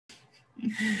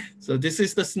So this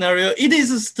is the scenario. It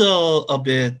is still a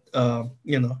bit,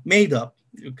 made up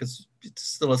because it's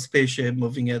still a spaceship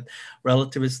moving at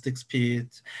relativistic speed.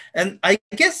 And I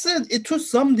guess to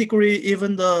some degree,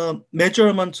 even the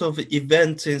measurement of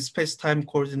events in space-time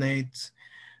coordinates,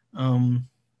 um,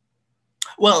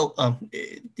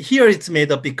 here it's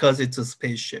made up because it's a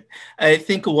spaceship. I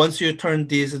think once you turn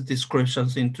these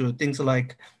descriptions into things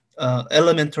like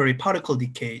elementary particle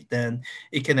decay, then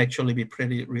it can actually be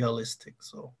pretty realistic.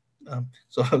 So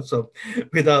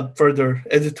without further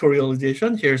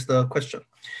editorialization, here's the question.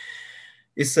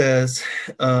 It says,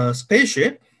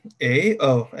 spaceship A.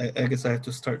 Oh, I guess I have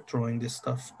to start drawing this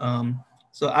stuff.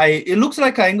 It looks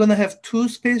like I'm gonna have two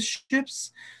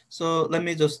spaceships. So let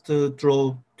me just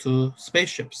draw two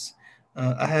spaceships.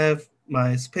 I have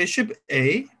my spaceship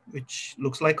A, which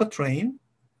looks like a train.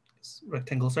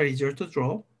 Rectangles are easier to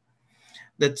draw.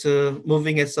 That's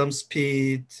moving at some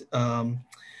speed,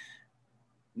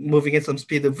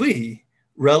 v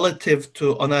relative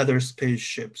to another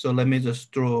spaceship. So let me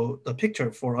just draw the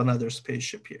picture for another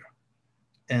spaceship here.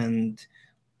 And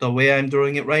the way I'm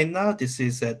drawing it right now, this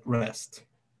is at rest.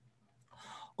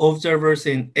 Observers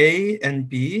in A and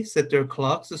B set their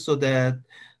clocks so that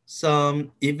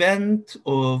some event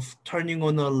of turning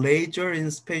on a laser in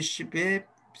spaceship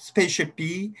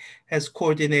B has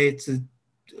coordinates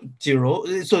 0.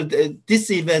 So this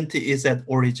event is at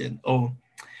origin. Oh,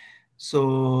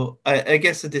 so I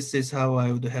guess this is how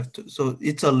I would have to. So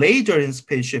it's a laser in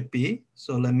spaceship B.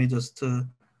 So let me just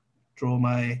draw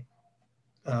my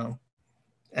uh,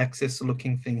 axis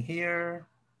looking thing here.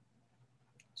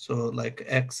 So like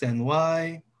X and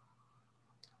Y.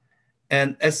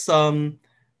 And at some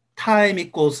time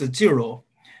equals 0,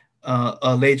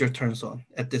 a laser turns on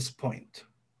at this point.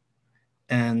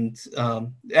 And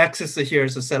axis here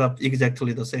is set up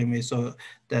exactly the same way, so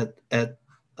that at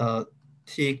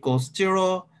t equals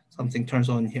 0, something turns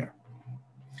on here.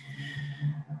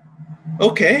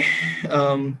 Okay,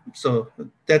 so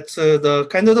that's the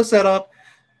kind of the setup.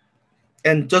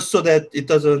 And just so that it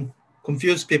doesn't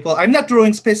confuse people, I'm not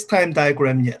drawing space-time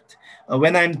diagram yet.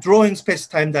 When I'm drawing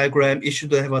space-time diagram, it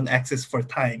should have an axis for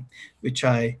time, which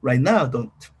I right now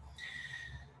don't.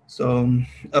 So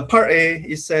part A,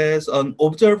 it says an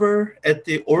observer at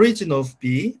the origin of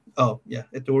B,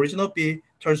 at the origin of B,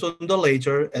 turns on the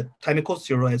laser at time equals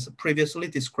 0 as previously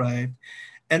described,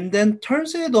 and then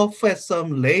turns it off at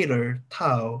some later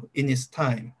tau in its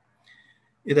time.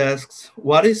 It asks,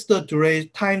 what is the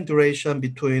time duration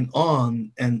between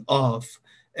on and off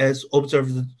as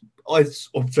observed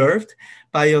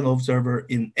by an observer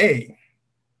in A?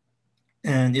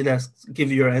 And it asks,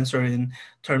 give your answer in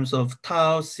terms of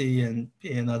tau, C, and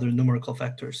P, and other numerical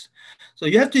factors. So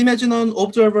you have to imagine an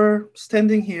observer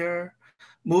standing here,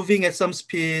 moving at some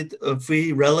speed of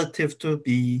V relative to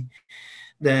B.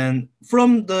 Then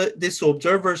from this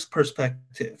observer's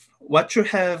perspective, what you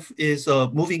have is a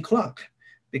moving clock,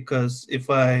 because if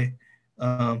I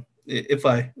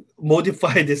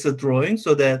modify this drawing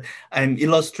so that I'm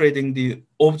illustrating the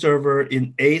observer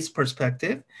in A's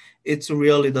perspective, it's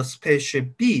really the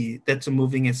spaceship B that's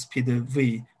moving at speed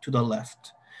V to the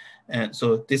left. And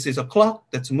so this is a clock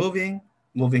that's moving.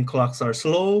 Moving clocks are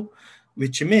slow,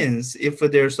 which means if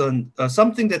there's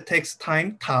something that takes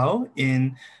time tau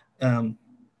in the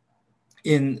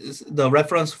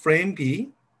reference frame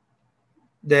B,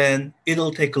 then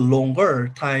it'll take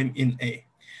longer time in A.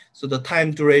 So the time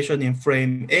duration in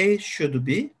frame A should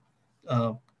be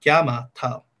gamma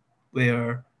tau,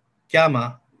 where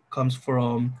gamma comes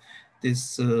from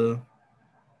this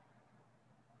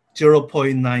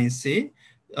 0.9c.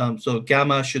 So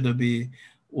gamma should be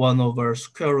 1 over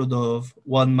square root of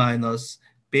 1 minus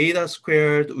beta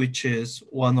squared, which is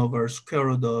 1 over square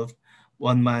root of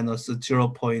 1 minus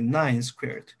 0.9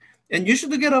 squared. And you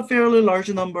should get a fairly large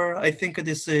number. I think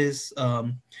this is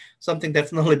something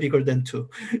definitely bigger than 2.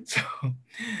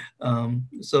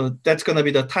 So that's going to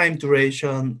be the time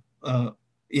duration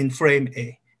in frame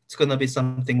A. It's going to be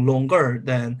something longer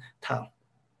than tau.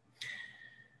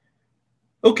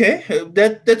 Okay,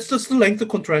 that's just the length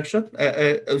contraction.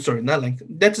 Sorry, not length.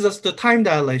 That's just the time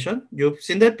dilation. You've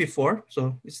seen that before,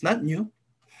 so it's not new.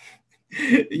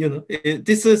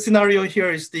 This scenario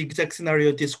here is the exact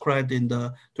scenario described in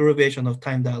the derivation of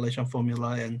time dilation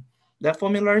formula, and that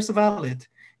formula is valid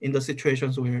in the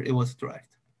situations where it was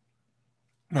derived.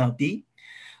 Now, B,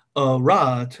 a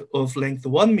rod of length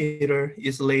 1 meter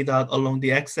is laid out along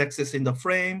the x-axis in the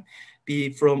frame, B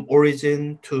from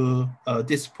origin to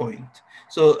this point.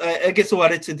 So I guess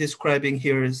what it's describing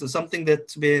here is something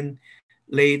that's been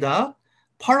laid out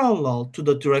parallel to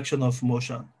the direction of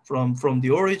motion from the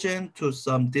origin to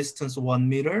some distance 1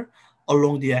 meter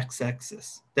along the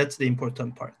x-axis. That's the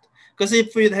important part. Because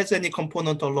if it has any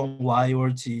component along y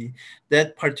or z,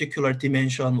 that particular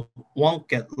dimension won't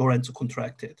get Lorentz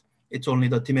contracted. It's only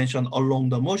the dimension along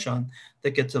the motion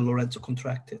that gets Lorentz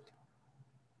contracted.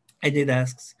 And it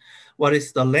asks, what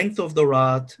is the length of the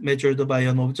rod measured by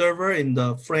an observer in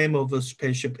the frame of a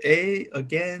spaceship A?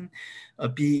 Again,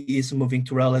 B is moving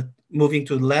to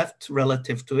left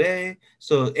relative to A.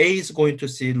 So A is going to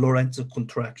see Lorentz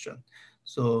contraction.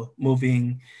 So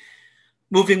moving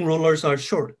rulers are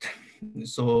short.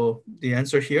 So the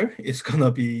answer here is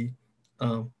gonna be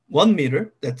 1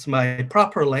 meter. That's my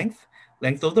proper length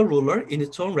of the ruler in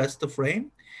its own rest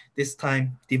frame, this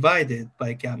time divided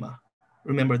by gamma.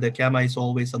 Remember that gamma is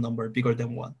always a number bigger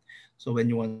than 1. So when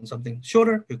you want something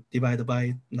shorter, you divide by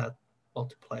it, not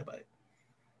multiply by it.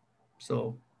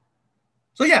 So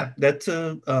yeah, that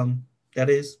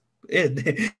is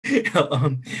it.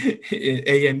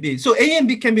 A and B. So A and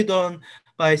B can be done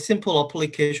by simple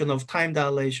application of time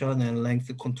dilation and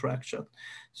length contraction.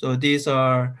 So these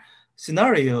are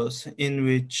scenarios in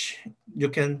which you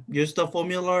can use the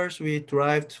formulas we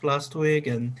derived last week,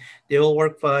 and they all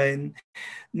work fine.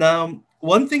 Now,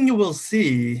 one thing you will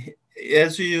see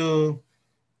as you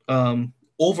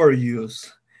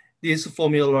overuse these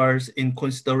formulas in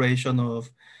consideration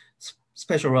of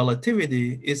special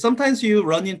relativity is sometimes you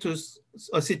run into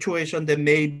a situation that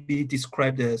may be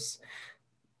described as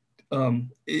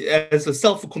a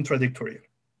self-contradictory.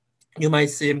 You might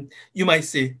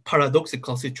see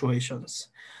paradoxical situations,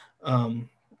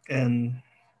 and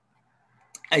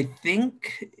I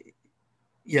think,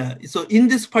 yeah. So in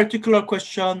this particular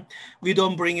question, we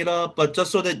don't bring it up, but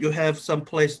just so that you have some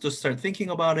place to start thinking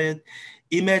about it,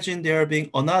 imagine there being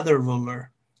another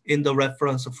ruler in the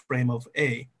reference frame of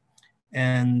A,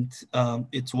 and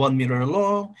it's 1 meter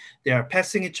long. They are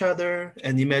passing each other,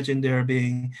 and imagine there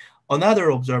being another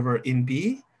observer in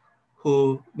B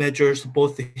who measures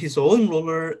both his own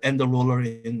ruler and the ruler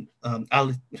in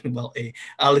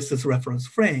Alice's reference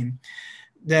frame.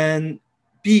 Then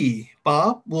B,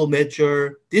 Bob, will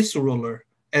measure this ruler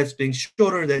as being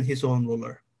shorter than his own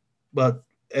ruler. But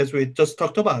as we just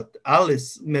talked about,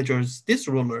 Alice measures this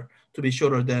ruler to be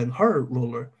shorter than her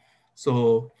ruler.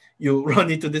 So you run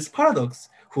into this paradox.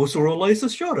 Whose ruler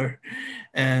is shorter?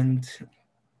 And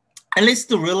at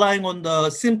least relying on the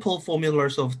simple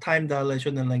formulas of time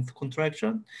dilation and length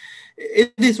contraction,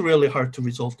 it is really hard to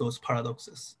resolve those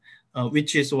paradoxes,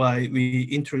 which is why we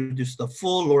introduced the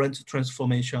full Lorentz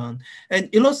transformation and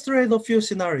illustrate a few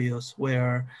scenarios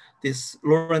where this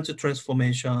Lorentz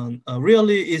transformation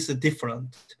really is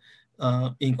different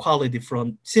in quality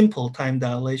from simple time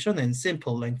dilation and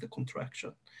simple length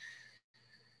contraction.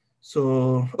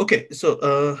 So, okay,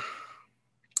 so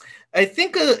I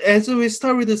think as we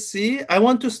start with the C, I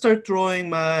want to start drawing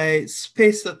my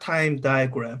space-time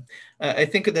diagram. I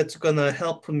think that's gonna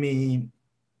help me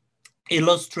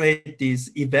illustrate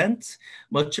these events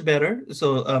much better.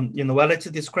 So, what it's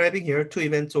describing here, 2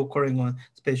 events occurring on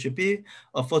spaceship B.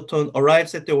 A photon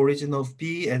arrives at the origin of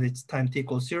B at its time t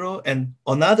equals 0, and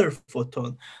another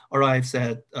photon arrives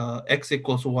at x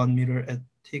equals 1 meter at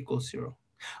t equals 0.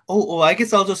 I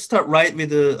guess I'll just start right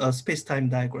with the space-time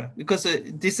diagram, because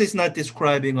this is not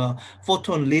describing a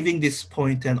photon leaving this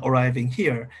point and arriving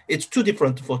here. It's 2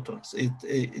 different photons.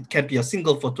 It can't be a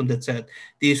single photon that's at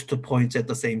these 2 points at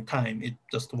the same time. It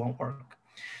just won't work.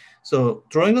 So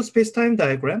drawing a space-time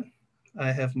diagram,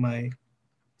 I have my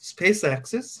space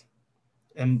axis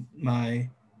and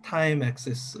my time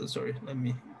axis. Sorry, let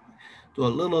me do a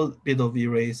little bit of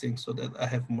erasing so that I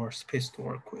have more space to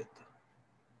work with.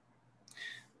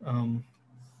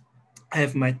 I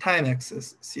have my time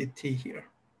axis, CT here.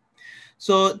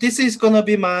 So this is gonna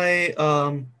be my,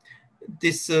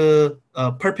 this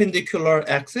perpendicular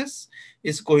axis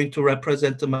is going to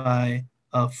represent my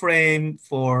frame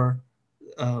for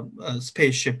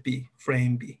spaceship B,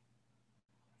 frame B.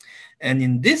 And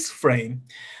in this frame,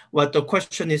 what the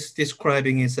question is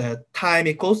describing is that time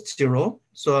equals 0.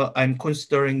 So I'm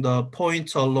considering the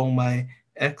points along my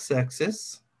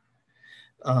x-axis.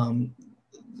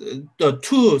 The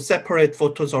 2 separate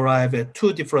photons arrive at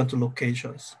 2 different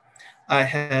locations. I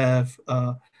have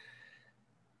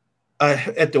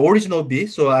at the original B,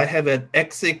 so I have at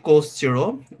x equals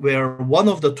 0, where one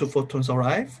of the 2 photons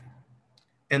arrive,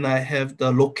 and I have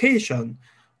the location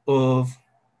of,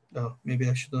 maybe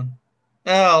I shouldn't,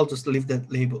 I'll just leave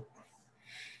that label.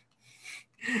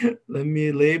 Let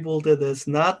me label that as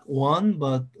not 1,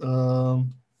 but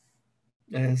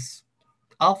as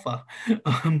alpha.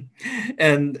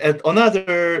 And at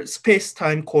another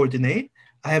space-time coordinate,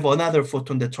 I have another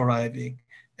photon that's arriving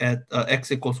at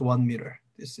x equals 1 meter.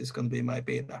 This is going to be my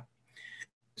beta.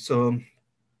 So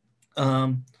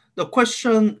the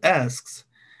question asks,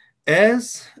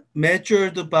 as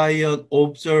measured by an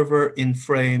observer in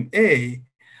frame A,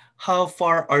 how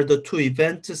far are the two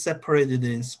events separated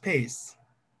in space?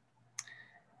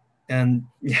 And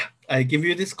yeah, I give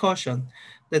you this caution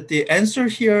that the answer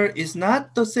here is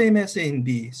not the same as in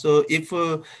B. So if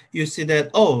you see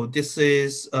that, oh, this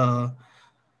is,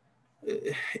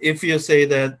 if you say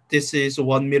that this is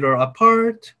 1 meter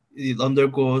apart, it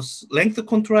undergoes length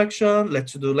contraction,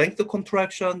 let's do length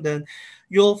contraction, then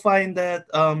you'll find that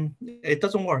it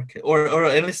doesn't work, or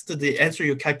at least the answer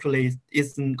you calculate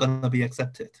isn't gonna be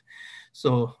accepted.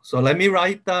 So let me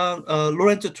write down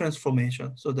Lorentz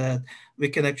transformation so that we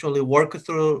can actually work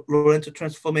through Lorentz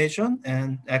transformation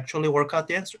and actually work out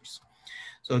the answers.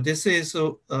 So this is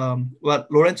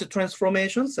what Lorentz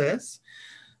transformation says.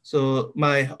 So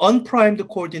my unprimed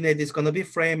coordinate is going to be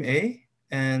frame A,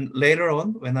 and later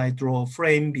on when I draw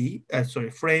frame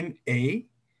frame A,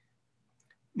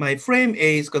 my frame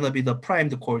A is going to be the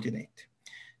primed coordinate.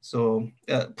 So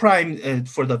prime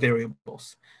for the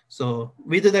variables. So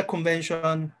with that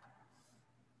convention,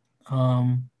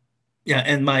 yeah,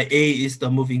 and my A is the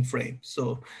moving frame.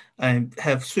 So I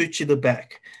have switched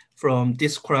back from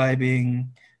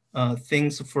describing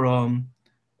things from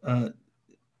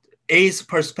A's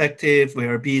perspective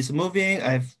where B is moving.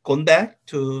 I've gone back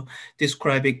to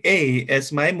describing A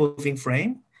as my moving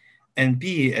frame and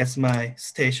B as my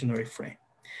stationary frame.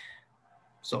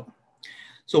 So,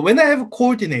 so when I have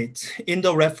coordinates in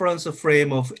the reference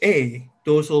frame of A,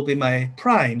 those will be my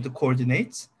primed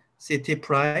coordinates, CT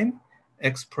prime,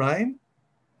 X prime,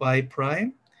 Y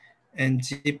prime, and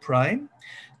G prime.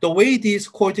 The way these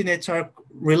coordinates are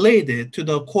related to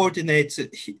the coordinates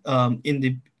in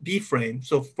the B frame.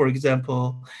 So for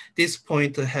example, this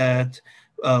point had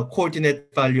a coordinate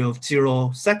value of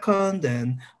 0 second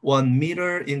and 1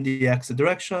 meter in the X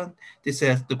direction. This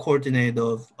has the coordinate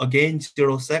of again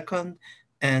 0 second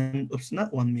and oops,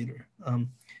 not 1 meter.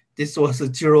 This was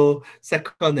a 0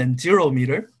 second and 0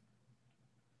 meter.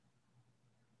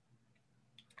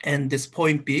 And this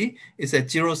point B is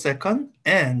at 0 second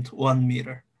and 1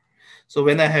 meter. So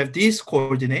when I have these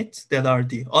coordinates that are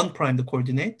the unprimed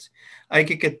coordinates, I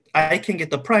can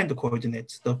get the primed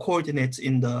coordinates, the coordinates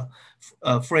in the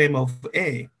frame of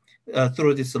A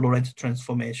through this Lorentz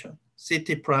transformation.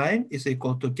 CT prime is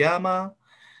equal to gamma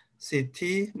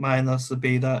CT minus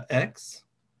beta X.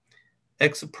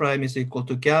 X prime is equal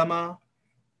to gamma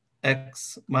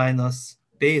X minus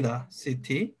beta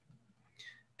CT.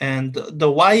 And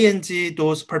the Y and Z,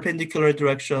 those perpendicular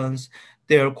directions,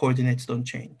 their coordinates don't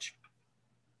change.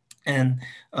 And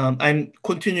I'm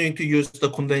continuing to use the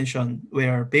convention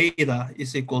where beta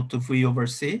is equal to V over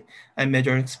C. I'm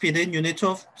measuring speed in units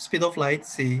of speed of light,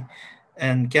 C,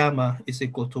 and gamma is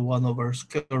equal to 1 over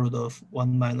square root of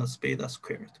 1 minus beta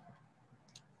squared.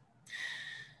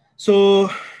 So,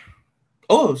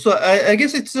 so I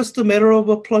guess it's just a matter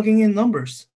of plugging in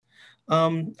numbers.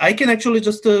 I can actually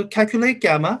just calculate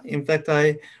gamma. In fact,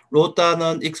 I wrote down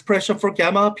an expression for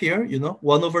gamma up here,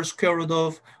 1 over square root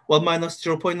of 1 minus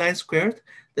 0.9 squared.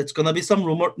 That's going to be some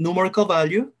numerical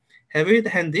value. Have it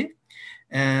handy.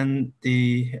 And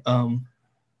the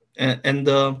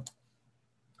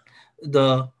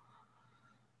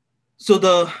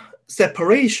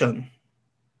separation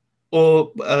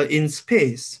or in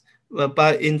space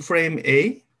in frame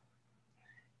A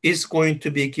is going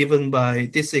to be given by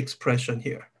this expression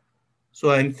here. So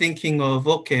I'm thinking of,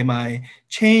 okay, my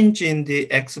change in the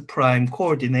X prime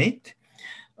coordinate.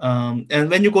 And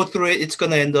when you go through it, it's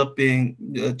going to end up being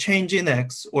change in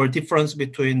X or difference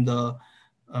between the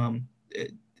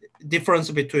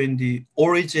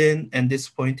origin and this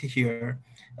point here,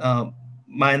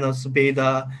 minus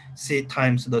beta C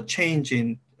times the change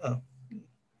in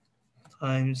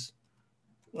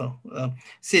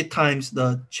C times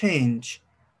the change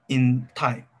in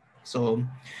time. So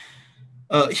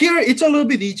here it's a little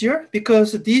bit easier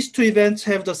because these two events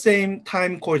have the same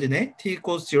time coordinate, t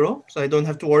equals 0. So I don't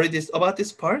have to worry about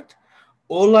this part.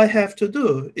 All I have to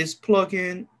do is plug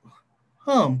in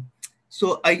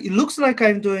So it looks like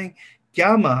I'm doing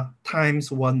gamma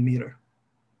times 1 meter.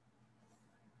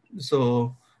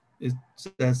 So it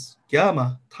says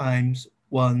gamma times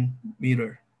 1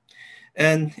 meter.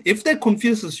 And if that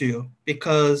confuses you,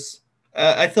 because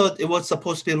I thought it was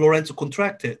supposed to be Lorentz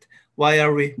contracted, why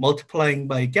are we multiplying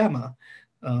by gamma?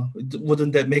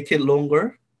 Wouldn't that make it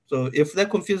longer? So if that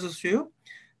confuses you,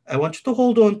 I want you to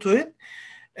hold on to it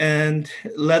and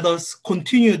let us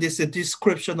continue this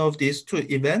description of these two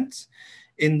events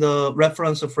in the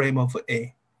reference frame of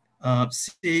A.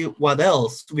 See what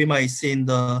else we might see in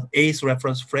the A's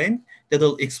reference frame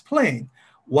that'll explain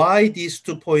why these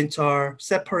 2 points are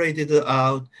separated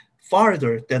out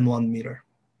farther than 1 meter.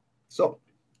 So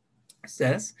it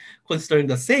says, considering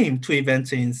the same two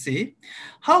events in C,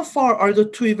 how far are the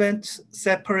two events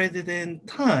separated in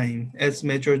time as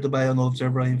measured by an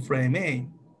observer in frame A?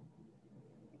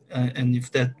 And if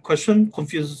that question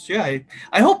confuses you,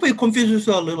 I hope it confuses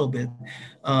you a little bit,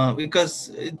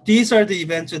 because these are the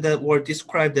events that were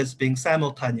described as being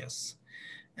simultaneous.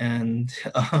 And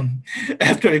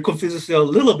after it confuses you a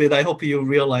little bit, I hope you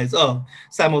realize, oh,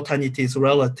 simultaneity is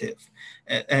relative.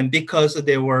 And because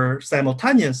they were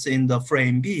simultaneous in the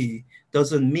frame B,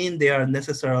 doesn't mean they are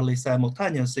necessarily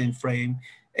simultaneous in frame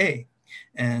A.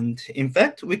 And in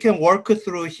fact, we can work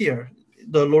through here,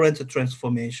 the Lorentz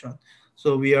transformation.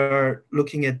 So we are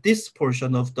looking at this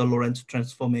portion of the Lorentz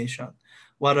transformation.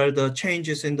 What are the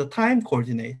changes in the time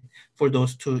coordinate for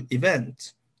those two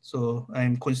events? So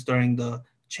I'm considering the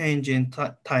change in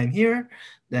time here,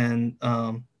 then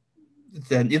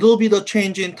it will be the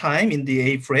change in time in the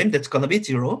A frame, that's gonna be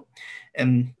 0.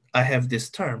 And I have this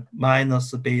term,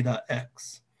 minus beta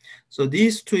x. So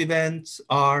these two events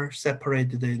are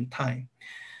separated in time.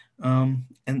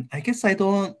 And I guess I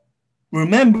don't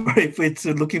remember if it's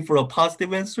looking for a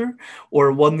positive answer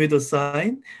or one with a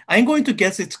sign. I'm going to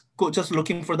guess it's just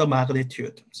looking for the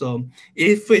magnitude. So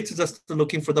if it's just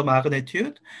looking for the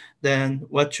magnitude, then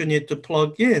what you need to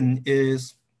plug in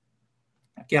is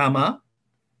gamma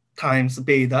times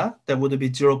beta, that would be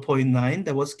 0.9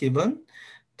 that was given,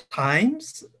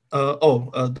 times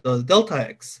the delta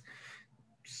x.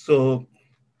 So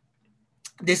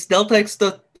this delta x,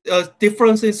 the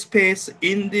difference in space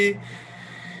in the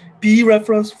B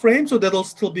reference frame, so that'll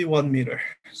still be 1 meter.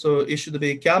 So it should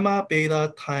be gamma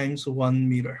beta times 1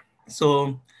 meter.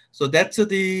 So that's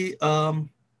the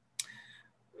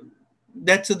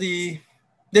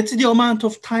amount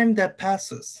of time that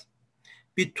passes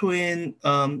between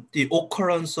the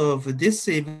occurrence of this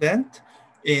event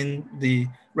in the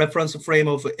reference frame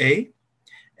of A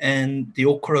and the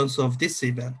occurrence of this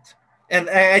event. And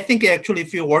I think actually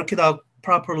if you work it out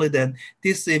properly, then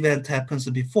this event happens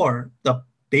before the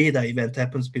beta event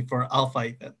happens before alpha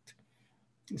event.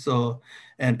 So,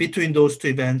 and between those two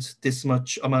events, this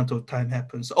much amount of time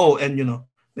happens. Oh, and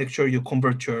make sure you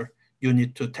convert your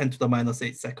unit to 10 to the minus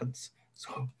 8 seconds.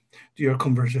 So do your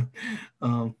conversion.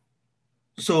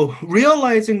 So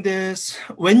realizing this,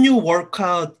 when you work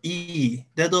out E,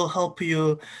 that'll help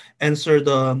you answer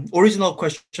the original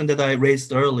question that I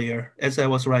raised earlier as I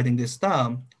was writing this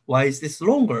down. Why is this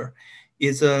longer?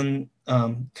 Isn't,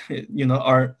 don't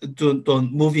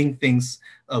moving things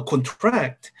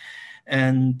contract?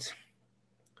 And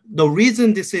the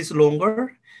reason this is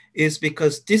longer is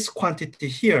because this quantity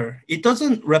here, it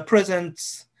doesn't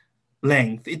represent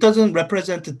length. It doesn't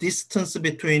represent the distance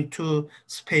between two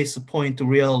space points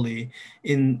really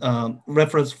in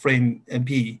reference frame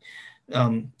B.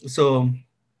 So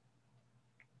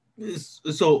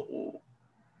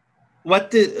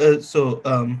what the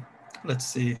let's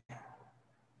see.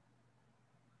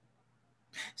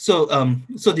 So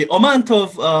the amount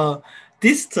of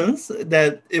distance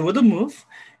that it would move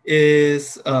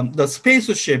is the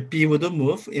spaceship B would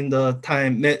move in the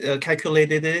time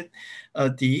calculated it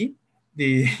D.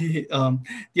 The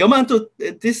amount of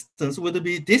distance would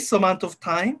be this amount of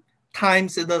time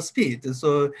times the speed.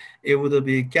 So it would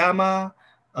be gamma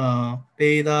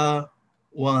beta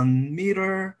 1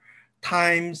 meter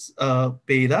times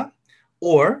beta,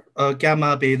 or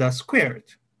gamma beta squared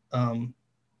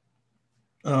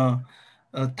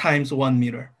times 1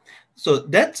 meter. So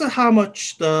that's how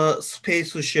much the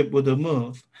spaceship would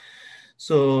move.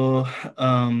 So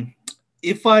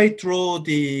if I draw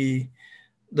the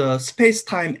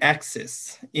space-time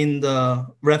axis in the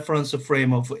reference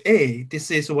frame of A,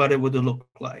 this is what it would look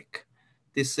like.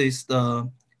 This is the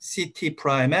CT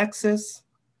prime axis.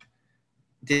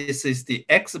 This is the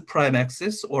X prime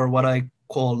axis, or what I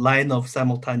call line of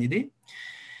simultaneity.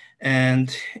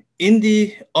 And in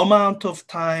the amount of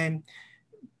time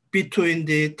between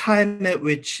the time at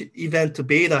which event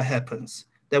beta happens,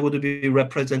 that would be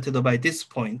represented by this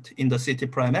point in the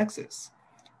CT prime axis.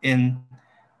 In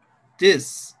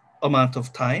this amount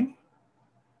of time,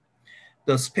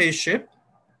 the spaceship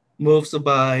moves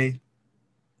by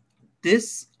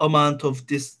this amount of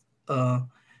this,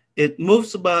 it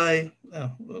moves by,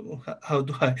 how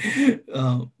do I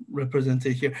represent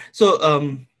it here? So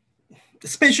the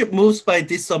spaceship moves by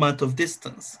this amount of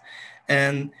distance,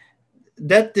 and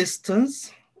that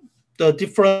distance, the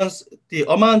difference, the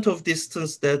amount of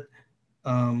distance that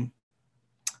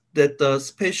that the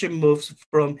spaceship moves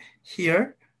from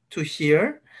here to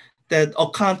here, that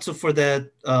accounts for that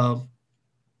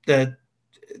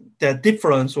that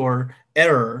difference, or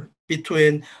error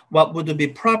between what would be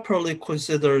properly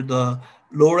considered the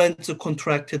Lorentz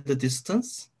contracted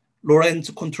distance, Lorentz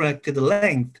contracted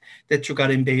length that you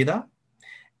got in beta,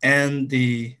 and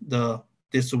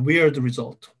this weird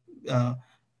result, uh,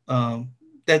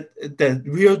 that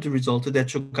weird result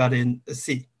that you got in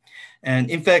C. And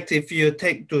in fact, if you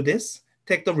do this,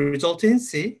 take the result in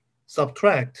C,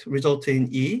 subtract result in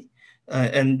E,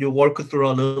 and you work through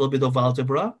a little bit of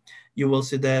algebra, you will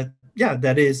see that, yeah,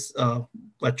 that is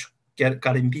what you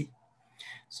got in B.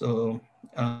 So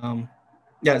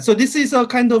yeah, so this is a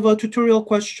kind of a tutorial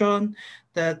question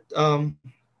that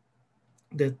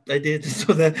that I did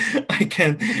so that I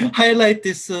can highlight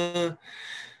this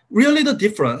really the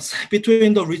difference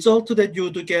between the result that you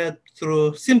would get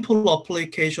through simple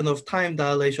application of time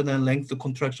dilation and length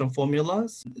contraction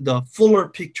formulas, the fuller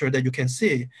picture that you can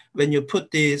see when you put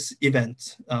these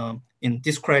events in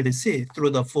discrete C through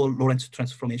the full Lorentz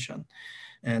transformation.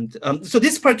 And so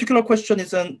this particular question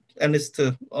isn't,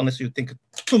 unless you think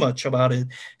too much about it,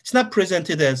 it's not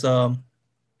presented as a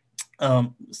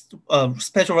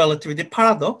special relativity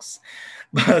paradox,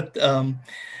 but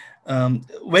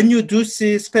when you do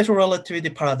see special relativity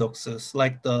paradoxes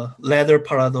like the ladder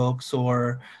paradox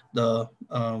or the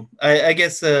I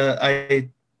guess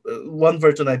one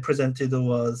version I presented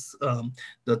was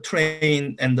the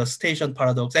train and the station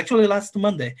paradox, actually last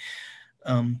Monday.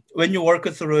 When you work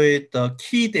through it, the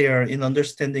key there in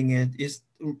understanding it is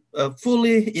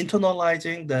fully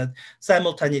internalizing that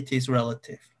simultaneity is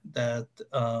relative, that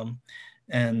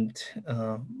and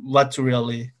what's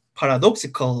really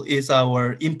paradoxical is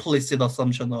our implicit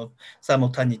assumption of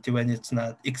simultaneity when it's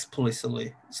not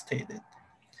explicitly stated.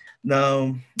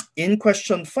 Now, in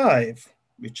question 5,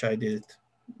 which I did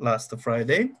last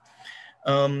Friday,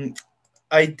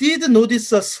 I did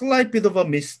notice a slight bit of a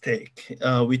mistake,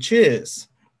 which is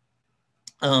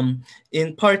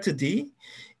in part D,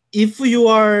 if you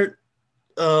are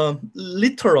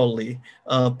literally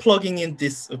plugging in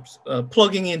this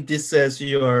as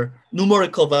your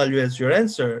numerical value as your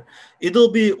answer,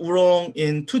 it'll be wrong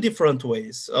in two different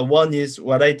ways. One is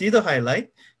what I did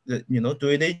highlight, that, do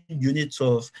it in units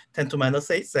of 10 to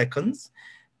minus 8 seconds.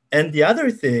 And the other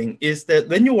thing is that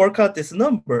when you work out this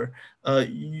number,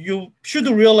 you should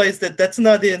realize that that's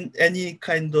not in any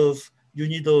kind of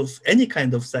unit of any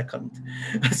kind of second.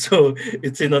 So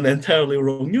it's in an entirely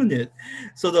wrong unit.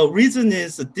 So the reason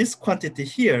is that this quantity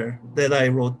here that I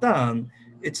wrote down,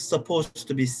 it's supposed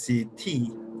to be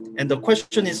CT. And the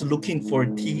question is looking for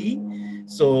T.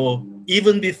 So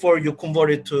even before you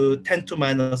convert it to 10 to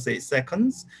minus 8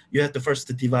 seconds, you have to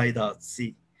first divide out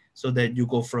C, so that you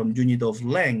go from unit of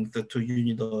length to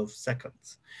unit of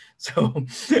seconds. So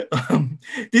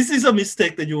this is a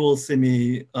mistake that you will see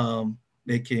me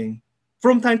making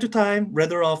from time to time,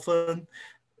 rather often,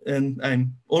 and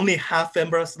I'm only half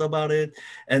embarrassed about it.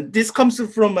 And this comes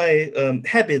from my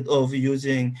habit of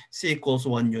using C equals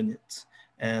 1 unit.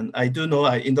 And I do know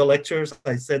in the lectures,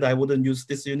 I said I wouldn't use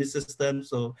this unit system.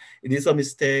 So it is a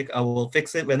mistake. I will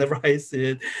fix it whenever I see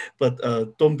it. But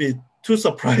don't be too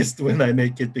surprised when I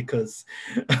make it, because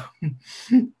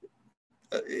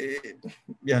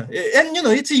yeah, and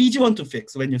it's an easy one to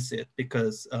fix when you see it,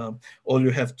 because all you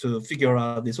have to figure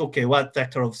out is, okay, what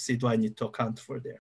factor of C do I need to account for there?